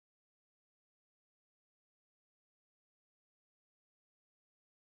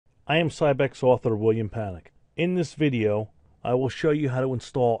I am Cybex author William Panek. In this video, I will show you how to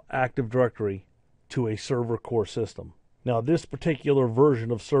install Active Directory to a server core system. Now, this particular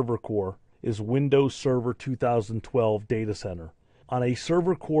version of server core is Windows Server 2012 Data Center. On a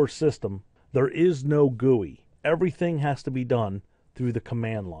server core system, there is no GUI. Everything has to be done through the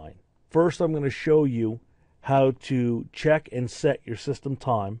command line. First, I'm going to show you how to check and set your system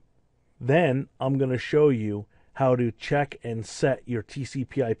time. Then, I'm going to show you how to check and set your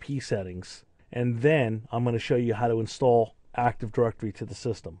TCP/IP settings. And then, I'm going to show you how to install Active Directory to the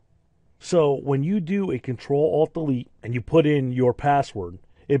system. So, when you do a Control-Alt-Delete and you put in your password,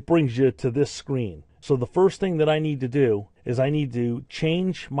 it brings you to this screen. So the first thing that I need to do is I need to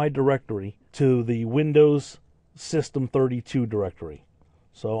change my directory to the Windows System 32 directory.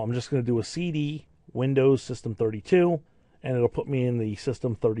 So I'm just going to do a CD Windows System 32 and it'll put me in the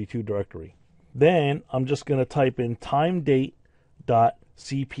System 32 directory. Then I'm just going to type in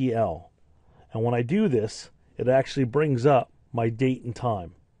timedate.cpl. And when I do this, it actually brings up my date and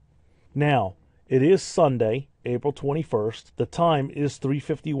time. Now, it is Sunday, April 21st. The time is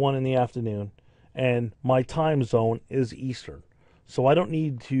 3:51 in the afternoon, and my time zone is Eastern. So I don't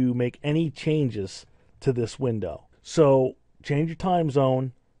need to make any changes to this window. So change your time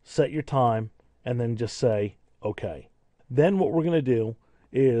zone, set your time, and then just say OK. Then what we're going to do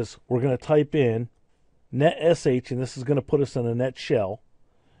is we're going to type in netsh, and this is going to put us in a net shell.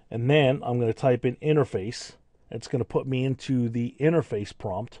 And then I'm going to type in interface. It's going to put me into the interface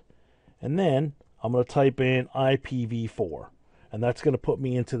prompt. And then I'm going to type in IPv4. And that's going to put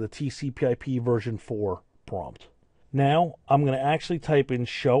me into the TCP/IP version 4 prompt. Now I'm going to actually type in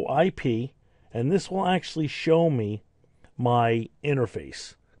show IP, and this will actually show me my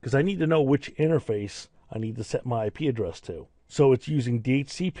interface, because I need to know which interface I need to set my IP address to. So it's using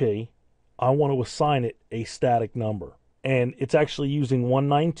DHCP. I want to assign it a static number. And it's actually using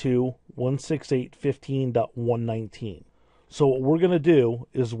 192.168.15.119. So what we're going to do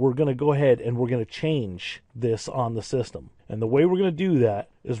is we're going to go ahead and we're going to change this on the system. And the way we're going to do that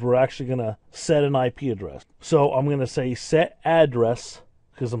is we're actually going to set an IP address. So I'm going to say set address,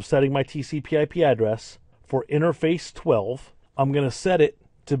 because I'm setting my TCP/IP address for interface 12. I'm going to set it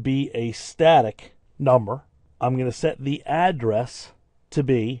to be a static number. I'm going to set the address to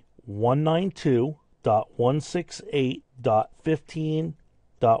be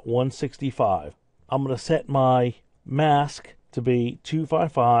 192.168.15.165. I'm going to set my mask to be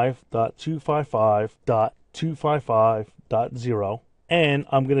 255.255.255.0, and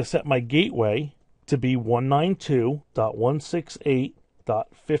I'm going to set my gateway to be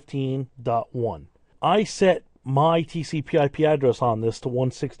 192.168.15.1. I set my TCP/IP address on this to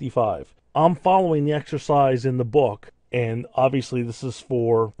 165. I'm following the exercise in the book, and obviously this is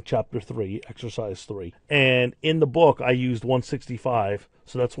for chapter 3, exercise 3. And in the book I used 165,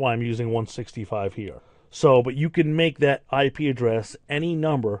 so that's why I'm using 165 here. So, but you can make that IP address any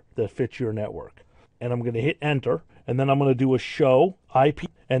number that fits your network. And I'm going to hit enter, and then I'm going to do a show IP.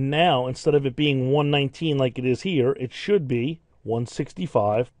 And now, instead of it being 119 like it is here, it should be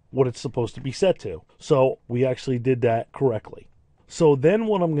 165, what it's supposed to be set to. So we actually did that correctly. So then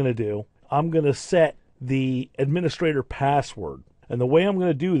what I'm going to do, I'm going to set the administrator password. And the way I'm going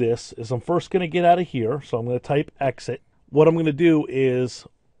to do this is I'm first going to get out of here. So I'm going to type exit. What I'm going to do is,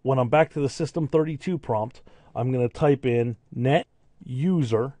 when I'm back to the System 32 prompt, I'm going to type in net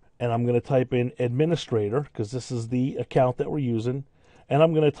user, and I'm going to type in administrator, because this is the account that we're using, and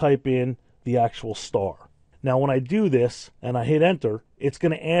I'm going to type in the actual star. Now when I do this and I hit enter, it's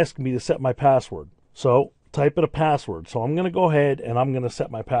going to ask me to set my password. So type in a password. So I'm going to go ahead and I'm going to set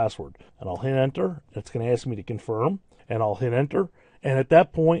my password, and I'll hit enter. It's going to ask me to confirm, and I'll hit enter, and at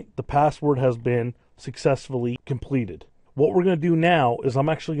that point the password has been successfully completed. What we're going to do now is I'm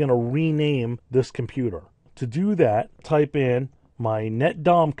actually going to rename this computer. To do that, type in my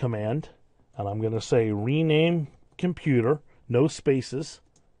netdom command, and I'm going to say rename computer, no spaces,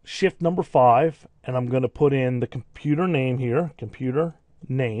 shift number 5, and I'm going to put in the computer name here, computer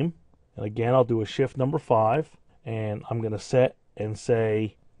name. And again, I'll do a shift number 5, and I'm going to set and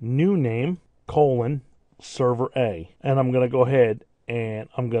say new name, server A. And I'm going to go ahead and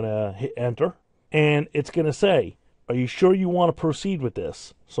I'm going to hit enter, and it's going to say, are you sure you want to proceed with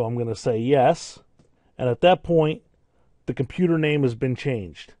this? So I'm going to say yes. And at that point, the computer name has been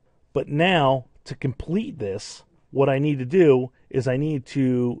changed. But now, to complete this, what I need to do is I need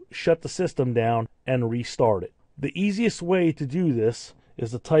to shut the system down and restart it. The easiest way to do this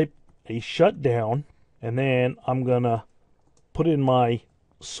is to type a shutdown, and then I'm going to put in my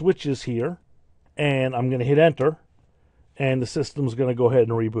switches here, and I'm going to hit enter, and the system's going to go ahead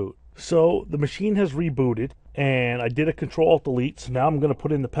and reboot. So the machine has rebooted. and I did a Control-Alt-Delete, so now I'm going to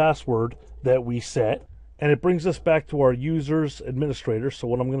put in the password that we set, and it brings us back to our users administrator. So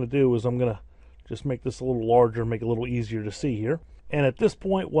what I'm going to do is I'm going to just make this a little larger, make it a little easier to see here. And at this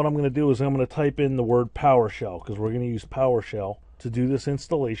point, what I'm going to do is I'm going to type in the word PowerShell, because we're going to use PowerShell to do this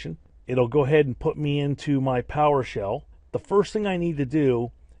installation. It'll go ahead and put me into my PowerShell. The first thing I need to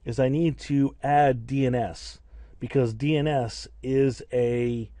do is I need to add DNS, because DNS is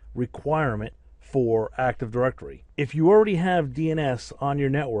a requirement for Active Directory. If you already have DNS on your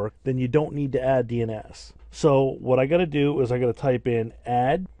network, then you don't need to add DNS. So what I got to do is I got to type in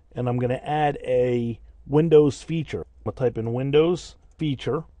add, and I'm going to add a Windows feature. I'm going to type in Windows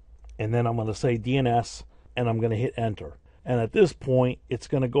feature, and then I'm going to say DNS, and I'm going to hit enter. And at this point, it's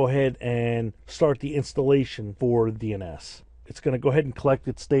going to go ahead and start the installation for DNS. It's going to go ahead and collect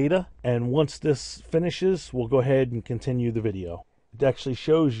its data, and once this finishes, we'll go ahead and continue the video. It actually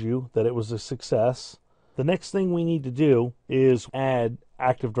shows you that it was a success. The next thing we need to do is add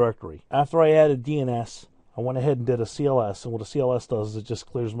Active Directory. After I added DNS, I went ahead and did a CLS, and what a CLS does is it just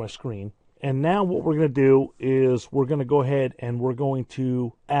clears my screen. And now what we're going to do is we're going to go ahead and we're going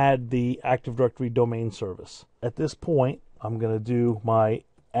to add the Active Directory domain service. At this point, I'm going to do my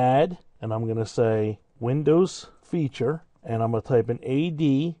add, and I'm going to say Windows feature, and I'm going to type in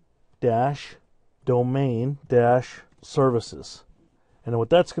ad-domain-services. And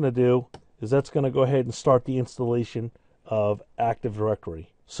what that's going to do is that's going to go ahead and start the installation of Active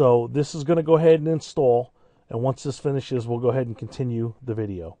Directory. So this is going to go ahead and install, and once this finishes, we'll go ahead and continue the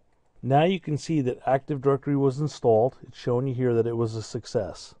video. Now you can see that Active Directory was installed. It's showing you here that it was a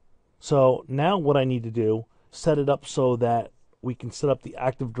success. So now what I need to do, set it up so that we can set up the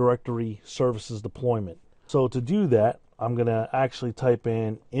Active Directory services deployment. So to do that, I'm going to actually type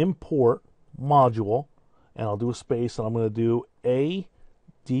in import module, and I'll do a space, and I'm going to do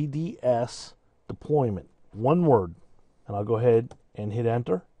ADDS deployment, one word, and I'll go ahead and hit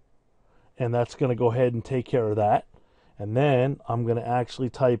enter, and that's going to go ahead and take care of that. And then I'm going to actually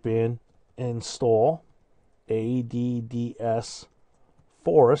type in install ADDS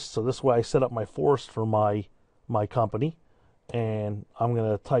forest. So this way I set up my forest for my company, and I'm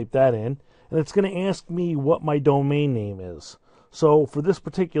going to type that in, and it's going to ask me what my domain name is. So for this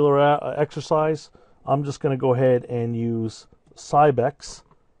particular exercise, I'm just going to go ahead and use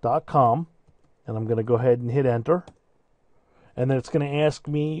cybex.com, and I'm going to go ahead and hit enter, and then it's going to ask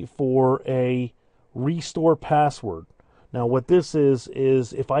me for a restore password. Now what this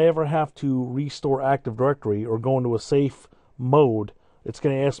is if I ever have to restore Active Directory or go into a safe mode, it's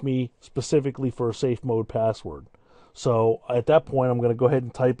going to ask me specifically for a safe mode password. So at that point, I'm going to go ahead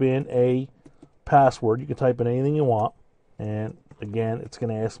and type in a password. You can type in anything you want, and again, it's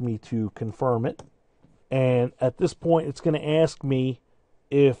going to ask me to confirm it. And at this point, it's going to ask me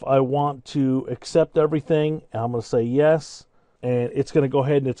if I want to accept everything, and I'm going to say yes, and it's going to go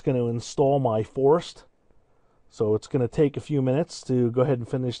ahead and it's going to install my forest. So it's going to take a few minutes to go ahead and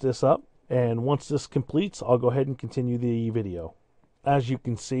finish this up, and once this completes, I'll go ahead and continue the video. As you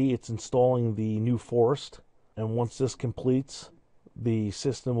can see, it's installing the new forest, and once this completes, the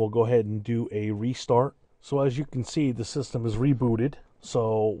system will go ahead and do a restart. So as you can see, the system is rebooted.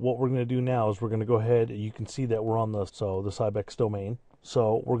 So what we're going to do now is we're going to go ahead, you can see that we're on the Cybex domain.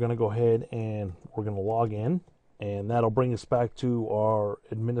 So we're going to go ahead and we're going to log in, and that'll bring us back to our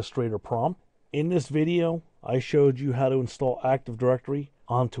administrator prompt. In this video, I showed you how to install Active Directory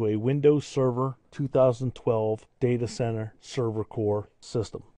onto a Windows Server 2012 data center server core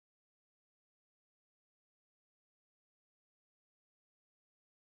system.